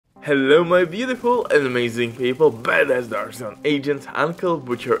Hello my beautiful and amazing people, badass Dark Zone agents, Uncle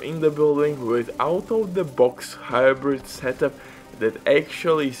Butcher in the building with out-of-the-box hybrid setup that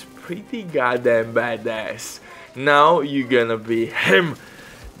actually is pretty goddamn badass. Now you're gonna be him,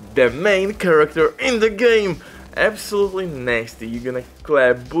 the main character in the game. Absolutely nasty. You're gonna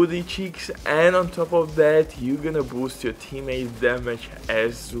clap booty cheeks, and on top of that you're gonna boost your teammate damage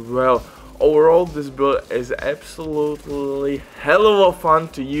as well. Overall, this build is absolutely hell of a fun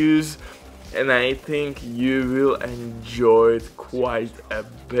to use, and I think you will enjoy it quite a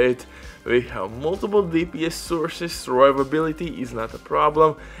bit. We have multiple DPS sources, survivability is not a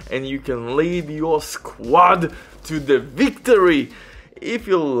problem, and you can lead your squad to the victory. If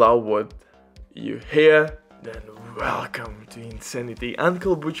you love what you hear, then welcome to Insanity.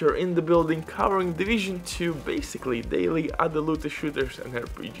 Uncle Butcher in the building, covering Division 2, basically daily, other looter shooters and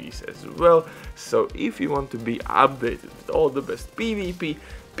RPGs as well. So if you want to be updated with all the best PvP,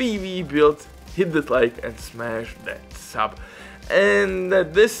 PVE builds, hit that like and smash that sub. And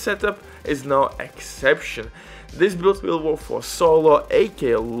this setup is no exception. This build will work for solo,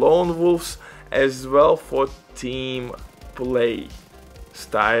 aka lone wolves, as well for team play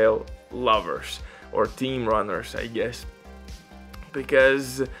style lovers. Or team runners, I guess,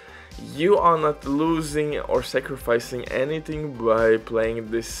 because you are not losing or sacrificing anything by playing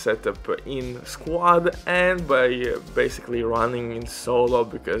this setup in squad and by basically running in solo,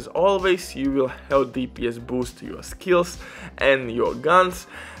 because always you will have DPS boost to your skills and your guns,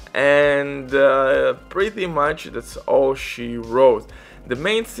 and pretty much that's all she wrote. The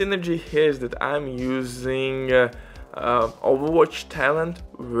main synergy here is that I'm using Overwatch talent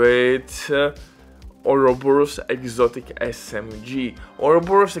with OUROBOROS exotic SMG.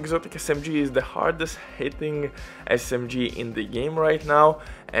 OUROBOROS exotic SMG is the hardest hitting SMG in the game right now,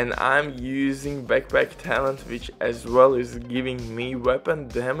 and I'm using backpack talent, which as well is giving me weapon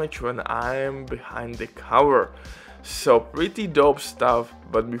damage when I'm behind the cover. So pretty dope stuff.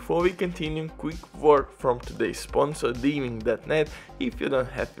 But before we continue, quick word from today's sponsor, Diving.net. If you don't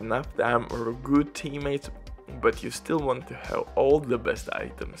have enough time or good teammates, but you still want to have all the best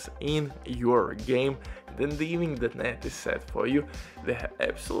items in your game, then Diving.net is set for you. They have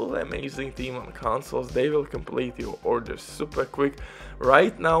absolutely amazing team on consoles. They will complete your orders super quick.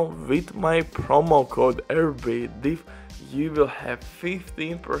 Right now, with my promo code RBDIV, you will have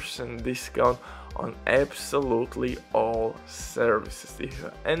 15% discount on absolutely all services. If you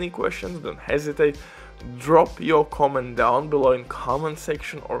have any questions, don't hesitate. Drop your comment down below in comment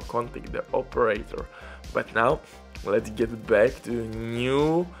section or contact the operator. But now let's get back to the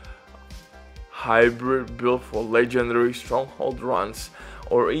new hybrid build for legendary stronghold runs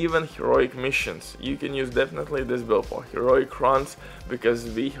or even heroic missions. You can use definitely this build for heroic runs because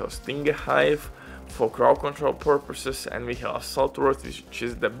we have Stinger Hive for crowd control purposes, and we have Assault Turret, which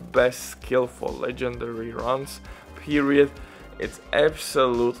is the best skill for legendary runs, period. It's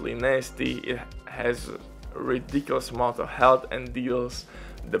absolutely nasty. It has a ridiculous amount of health and deals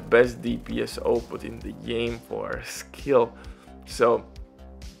the best DPS output in the game for a skill. So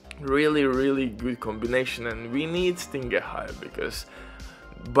really good combination, and we need Stinger Hive because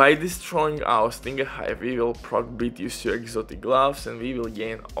by destroying our Stinger Hive we will proc BTSU exotic gloves and we will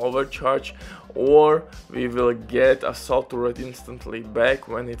gain overcharge, or we will get Assault Turret instantly back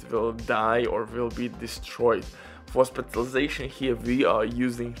when it will die or will be destroyed. For specialization here we are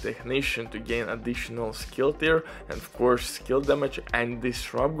using Technician to gain additional skill tier and of course skill damage, and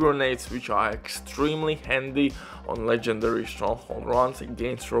disrupt grenades, which are extremely handy on legendary stronghold runs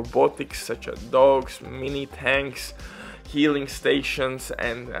against robotics such as dogs, mini tanks, healing stations,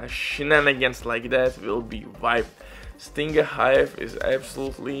 and shenanigans like that will be wiped. Stinger Hive is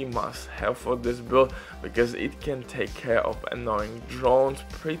absolutely must have for this build because it can take care of annoying drones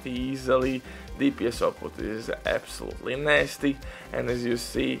pretty easily. DPS output is absolutely nasty, and as you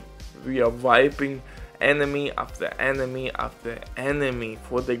see we are wiping enemy after enemy after enemy.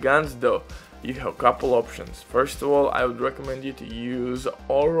 For the guns though, you have a couple options. First of all, I would recommend you to use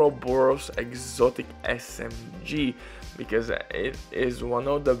OUROBOROS exotic SMG because it is one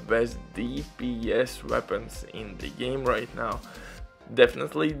of the best DPS weapons in the game right now.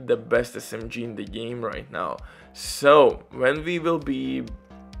 Definitely the best SMG in the game right now. So when we will be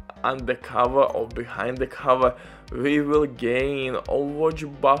undercover or behind the cover, we will gain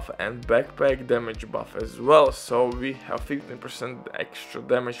Overwatch buff and backpack damage buff as well. So we have 15% extra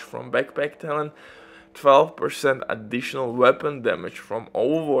damage from backpack talent, 12% additional weapon damage from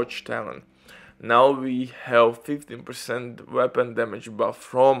Overwatch talent. Now we have 15% weapon damage buff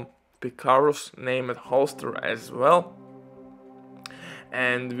from Picaro's named holster as well.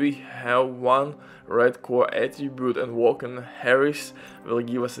 and we have one red core attribute, and Walken Harris will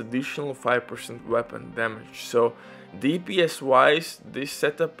give us additional 5% weapon damage. So DPS wise, this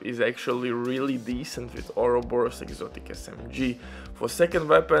setup is actually really decent with Ouroboros exotic SMG. For second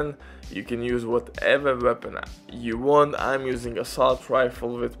weapon, you can use whatever weapon you want. I'm using assault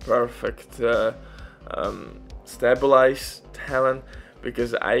rifle with perfect stabilize talent,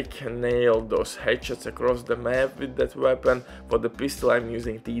 because I can nail those headshots across the map with that weapon. For the pistol, I'm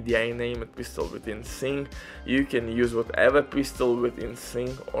using TDI named pistol with Insync. You can use whatever pistol with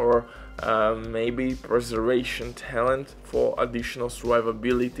Insync, or maybe preservation talent for additional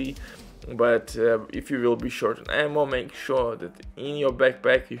survivability. But if you will be short on ammo, make sure that in your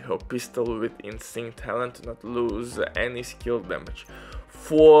backpack you have pistol with Insync talent to not lose any skill damage.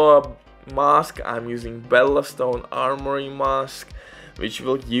 For mask, I'm using Bellastone Armory mask, which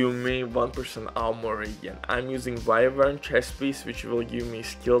will give me 1% armor again. I'm using Wyvern chest piece, which will give me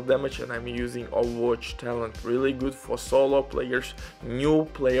skill damage, and I'm using Overwatch talent, really good for solo players, new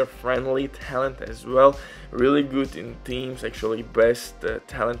player friendly talent as well, really good in teams, actually best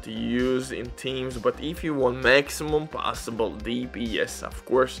talent to use in teams. But if you want maximum possible DPS, of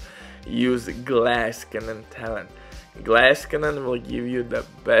course, use Glass Cannon talent. Glass Cannon will give you the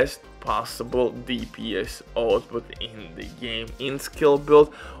best possible DPS output in the game, in skill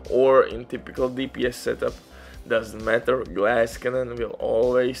build or in typical DPS setup, doesn't matter. Glass Cannon will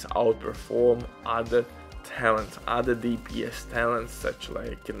always outperform other talents, other DPS talents such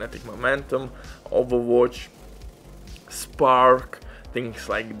like Kinetic Momentum, Overwatch, Spark, things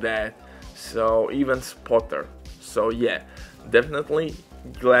like that, so even Spotter. So yeah, definitely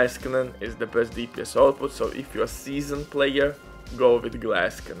Glass Cannon is the best DPS output. So if you're a seasoned player, go with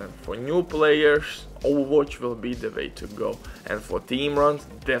Glass Cannon. For new players, Overwatch will be the way to go, and for team runs,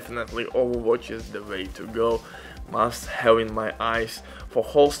 definitely Overwatch is the way to go, must have in my eyes. For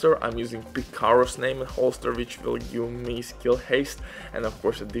holster, I'm using Picaro's named holster, which will give me skill haste and of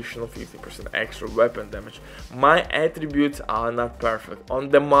course additional 50% extra weapon damage. My attributes are not perfect. On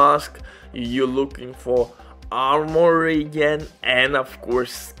the mask, you're looking for armor regen and of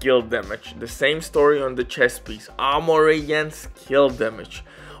course skill damage. The same story on the chest piece, armor regen, skill damage.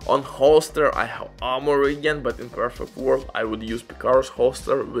 On holster, I have armor regen, but in perfect world I would use Picaro's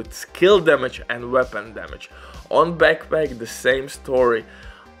holster with skill damage and weapon damage. On backpack, the same story,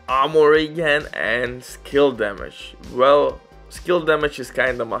 armor regen and skill damage. Well, skill damage is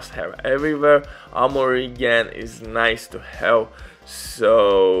kinda must have everywhere, armor regen is nice to have,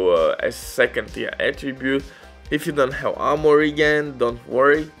 so as second tier attribute. If you don't have armor regen, don't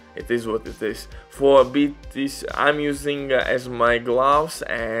worry, it is what it is. For BTSU, I'm using as my gloves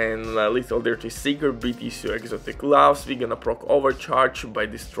and Little Dirty Secret BTSU exotic gloves. We're gonna proc overcharge by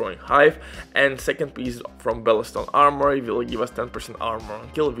destroying Hive, and second piece from Bellastone Armory will give us 10% armor on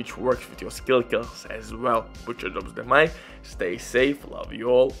kill, which works with your skill kills as well. Butcher drops the mic, stay safe, love you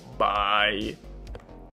all, bye.